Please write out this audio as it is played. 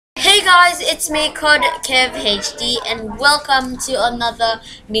Hey guys, it's me, Code Kev HD, and welcome to another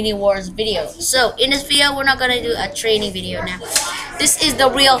Mini Wars video. So, in this video, we're not gonna do a training video now. This is the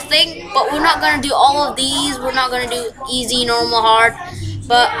real thing, but we're not gonna do all of these. We're not gonna do easy, normal, hard,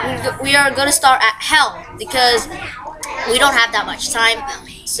 but we are gonna start at hell because we don't have that much time.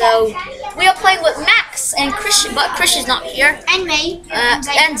 So, we are playing with Max and Christian, but Christian's not here. And me.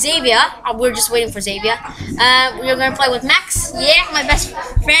 And Xavier. We're just waiting for Xavier. We're going to play with Max. Yeah, my best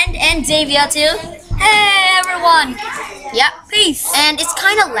friend. And Xavier too. Hey, everyone. Yep. Peace. And it's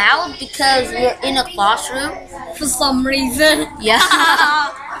kind of loud because we're in a classroom. For some reason. Yeah.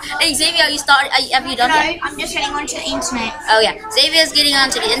 Hey, Xavier, have you done it? No, I'm just getting onto the internet. Oh, yeah. Xavier's getting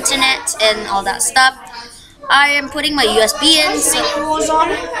onto the internet and all that stuff. I am putting my USB in. So Wars on.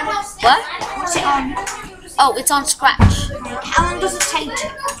 What? What's it on? Oh, it's on Scratch. How long does it take to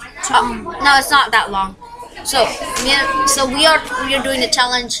No, it's not that long. So we are doing the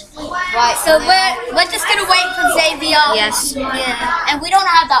challenge. Right. So we're just gonna wait for Xavier. Yes. Yeah. And we don't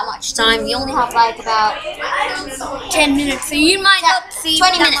have that much time. We only have like about 10 minutes. So you might not see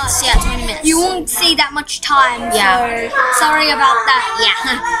 20 minutes. Yeah, 20 minutes. You won't see that much time. Yeah. So sorry about that.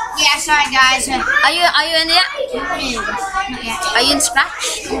 Yeah. Yeah, sorry guys. Are you in yet? Not yet. Are you in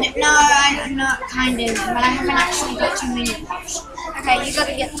Scratch? No, I'm not kind of, but I haven't actually got to Mini Wars. Okay, you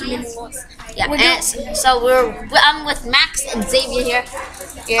gotta get to Mini Wars. Yeah. And so I'm with Max and Xavier here.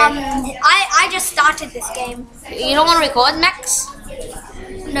 I just started this game. You don't want to record, Max?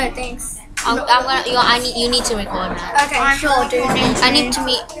 No, thanks. You need to record, man. Okay, sure, dude. I need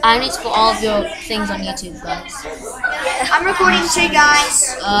to put all of your things on YouTube, guys. I'm recording too,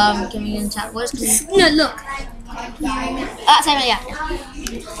 guys. Can we chat? Where's No, look.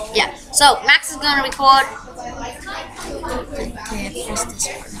 Yeah. So Max is gonna record.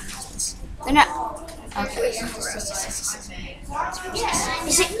 Okay, press this one.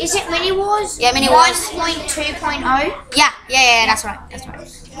 Okay. Is it Mini Wars? Yeah, Mini Wars. 1.2.0? Yeah, that's right.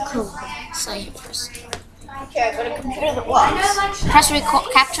 Cool. So you press. Okay, I got a computer that works. Press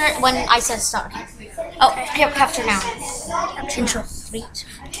record, capture it when I said start. Oh, here, capture now. Intro. 3, 2.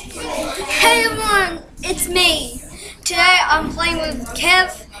 Hey everyone, it's me. Today I'm playing with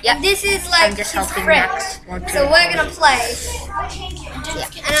Kev. Yeah. This is like just his helping friend. Max. So we're gonna play. Yeah.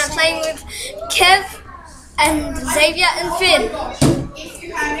 And I'm playing with Kev and Xavier and Finn.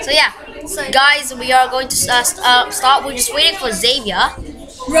 So yeah, guys, we are going to start. We're just waiting for Xavier.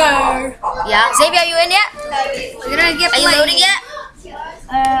 Roar. Yeah, Xavier, are you in yet? We're gonna get. Are you loading yet?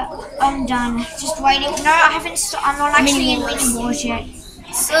 I'm done. Just waiting. No, I haven't. I'm not actually in Mini Wars yet.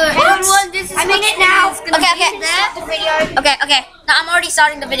 So everyone, this is. I'm in it now. Okay. Start the video. Okay. Now I'm already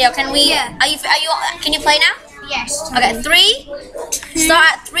starting the video. Can we? Yeah. Are you? Can you play now? Yes. Okay. 3. Start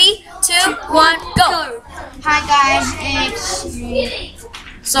at 3, 2, 1, go. Hi guys, it's.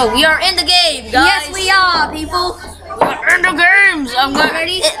 So we are in the game, guys. Yes, we are, people. We're in the games. I'm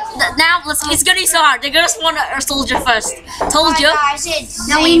ready. Now it's gonna be so hard. They're gonna spawn a soldier first. Told you. Hi guys, it's.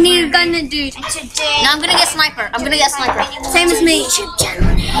 Now we need a gun and dude. Now I'm gonna get sniper. Same as me.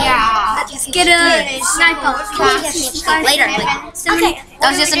 Yeah. Let's get a sniper. Later. Okay. That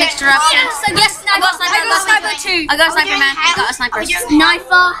was just an interruption. Yes, I got a sniper too. I got a sniper, man. I got a sniper.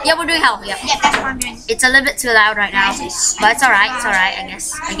 Sniper. Yeah, we're doing hell. Yeah. Yeah, that's what I'm doing. It's a little bit too loud right now, but it's alright.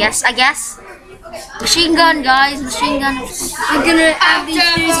 I guess. Machine gun, guys. Machine gun. We're gonna add these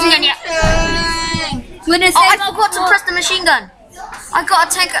Machine gun, yeah. I forgot to press the machine gun. I got a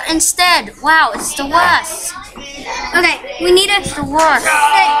tank instead. Wow, it's the worst. Okay, we need a. It's the worst.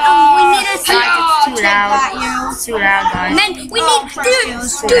 We need a. It's too loud. It's too loud, guys. Man, we need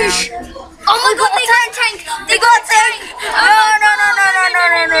douche. Oh my God, they got a tank. They got a tank.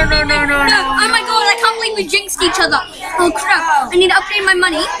 No. Oh my God, I can't believe we jinxed each other. Oh crap! I need to upgrade my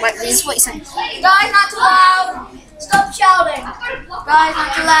money. Wait, this is what you said. Guys, not too loud. Stop shouting. Guys,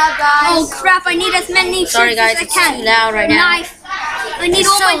 not too loud, guys. Oh crap! I need as many troops Sorry, guys. as I It's can. too loud right now. Knife. I need It's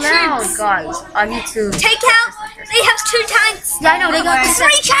all so my loud, troops. guys. I need to. Take out. They have 2 tanks. Yeah, I know. They got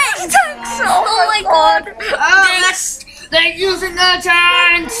 3 tanks. Oh my God. They're using the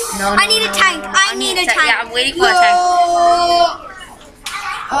tanks. No, I need a tank. I need a tank. Yeah, I'm waiting for a tank.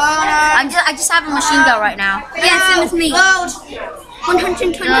 I just have a machine gun right now. Yes, same as me. Load.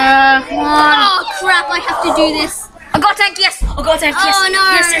 120. Come on. Oh crap! I have to do this. I got a tank, yes! I got a tank, yes! Oh no!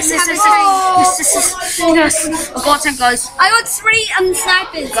 Yes! I got a tank, guys. I got 3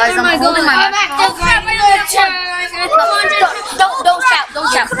 snipers. Guys, oh I'm my holding God. my Oh crap! I only have 1. Don't shout.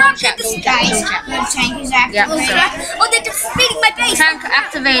 Guys, the tank is active. Yeah, Oh, they're defeating my base. Tank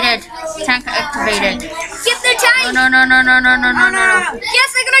activated. Get the tank. No. Yes,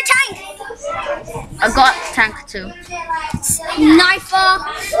 I got a tank. I got tank too. Sniper.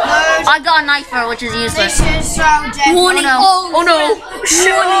 Load. I got a knifer, which is useless. This is so dead. Warning. Oh no!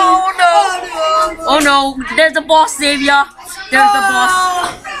 Oh no! Oh no! There's the boss, Xavier. There's the boss.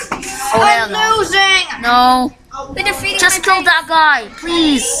 Oh hell I'm no! losing. No! We're defeating Just my kill that guy,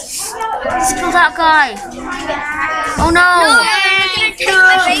 please. Just kill that guy. Oh no!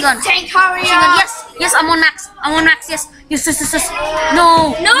 Machine gun. Tank, hurry Machine gun. up. Yes, yes, I'm on max. I'm on max. Yes, yes, yes, yes, yes.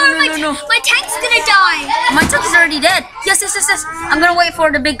 No, No, no. my tank's gonna die. My tank is already dead. Yes, yes, yes, yes. I'm gonna wait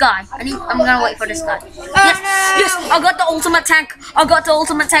for the big guy. I'm gonna wait for this guy. Yes, yes. I got the ultimate tank. I got the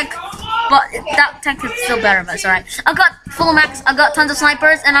ultimate tank. But that tank is still better. But it's alright. I got full max. I got tons of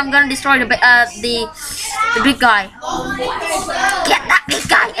snipers, and I'm gonna destroy the big guy. Get that big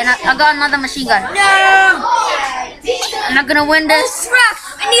guy. And I got another machine gun. No. I'm not gonna win this. Oh crap!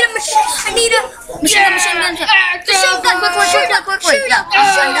 I need a machine. I need a machine gun. Machine gun. Quickly. Yeah.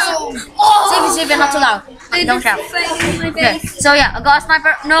 Save it, not too loud. Don't shout. Okay. So yeah, I got a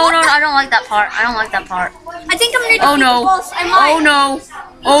sniper. No, I don't like that part. I don't like that part. I think I'm gonna defeat Oh no. the boss. I might. Oh no.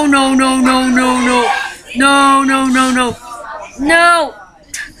 Oh no. No.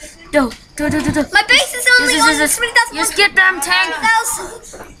 My base is only on 3,000. Just get them tank.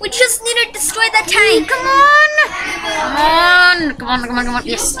 3,000. We just need to destroy that tank. Come on.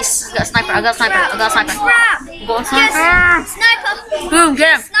 Yes. I got a sniper. Crap. Go sniper. Yes. Sniper. Boom,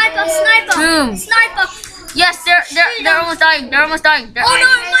 get him. Sniper. Boom. Sniper. Yes, they're almost dying. They're almost dying. Oh no,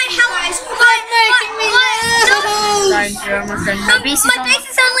 my health. They're almost dying. My base My base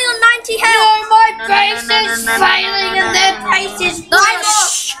is only on 90 health. No, my base is failing and their base is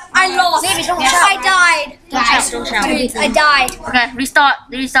I lost. Maybe don't Yes, shout. I died. Don't shout. Dude, I died. Okay, restart,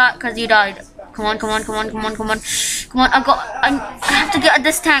 because you died. Come on. I have to get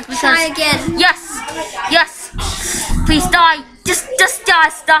this tank because. Try again. Yes. Please die. Just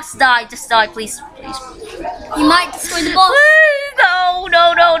die, please. You might destroy the boss. Please,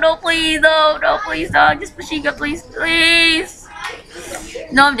 no, please, no, please, no. Just machine gun, please.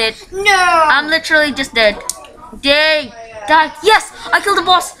 No, I'm dead. No. I'm literally just dead. Die. Yes, I killed the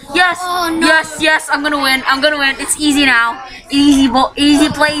boss. Yes. Oh, no. Yes. I'm gonna win. It's easy now. Easy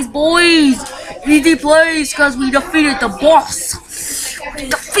plays, boys. Easy plays, because we defeated the boss.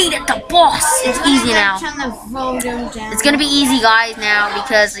 It's easy now. Turn the volume down. It's gonna be easy, guys, now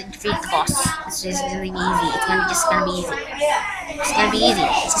because we defeated the boss. It's just gonna be easy. It's gonna be easy. It's gonna be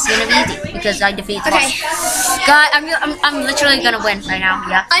easy because I defeated the boss. Guys, I'm literally gonna win right now.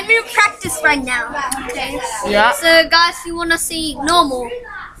 Yeah. I'm in practice right now. Okay. Yeah. So guys, if you wanna see normal,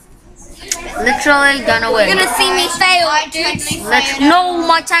 Literally gonna win. you're gonna see me fail, dude. No,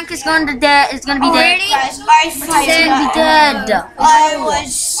 my tank is gonna be dead. It's gonna be dead. Already? It's gonna be dead. I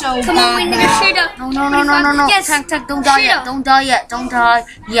was so Come on, we need a shooter. No. Yes. Tank, don't die yet. Don't die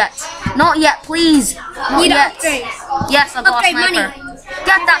yet. Not yet, please. Not Need yet. an upgrade. Yes, I got a Upgrade sniper. money.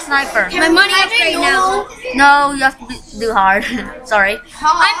 Get that sniper. My money upgrade now. No, you have to do hard. Sorry.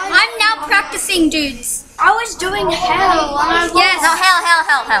 I'm now practicing, dudes. I was doing hell. Yes. No, hell.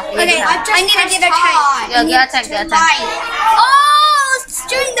 Okay, I need to get a tank. Yeah, get a tank. Oh, it's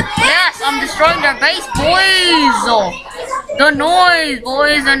doing the best. Yes, I'm destroying their base, boys. The noise,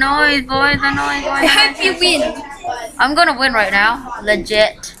 boys. I hope you win. I'm gonna win right now.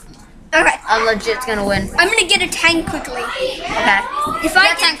 Legit. Okay, I'm legit gonna win. I'm gonna get a tank quickly. Okay. If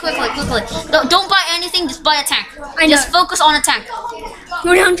I Get a tank quickly. Don't buy anything, just buy a tank. I know. Just focus on a tank.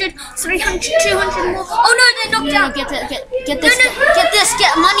 100, 300, 200 more. Oh no, they knocked out. Get this. No. Get this.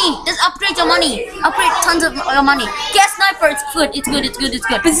 Get money. Just upgrade your money. Upgrade tons of your money. Get sniper. It's good.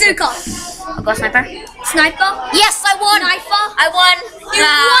 Bazooka. I got sniper. Sniper. Yes, I won. Sniper. I won. You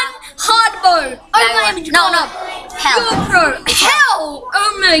won hard bow. Oh I my won. god. No. Hell. You're pro. Hell.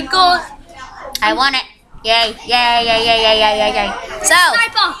 Oh my god. I won it. Yay. So.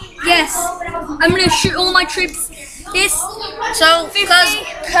 Sniper. Yes. I'm gonna shoot all my troops. This. So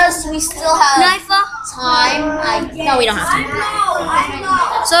because we still have Sniper. time. No, we don't have time.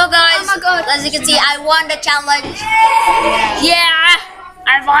 So guys, Oh my god. as you can see, I won the challenge. Yeah,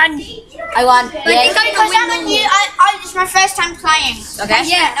 I won. I think I'm Because gonna I'm win new. normal. It's my first time playing. Okay.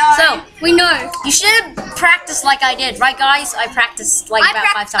 Yeah. So We know. you should have practiced like I did, right, guys? I practiced like about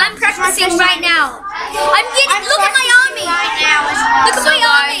 5 I'm times. practicing right now. Look at my army. Right now as well. Look at my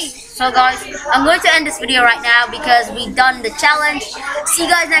army. So guys, I'm going to end this video right now because we've done the challenge. See you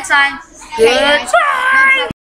guys next time. Goodbye.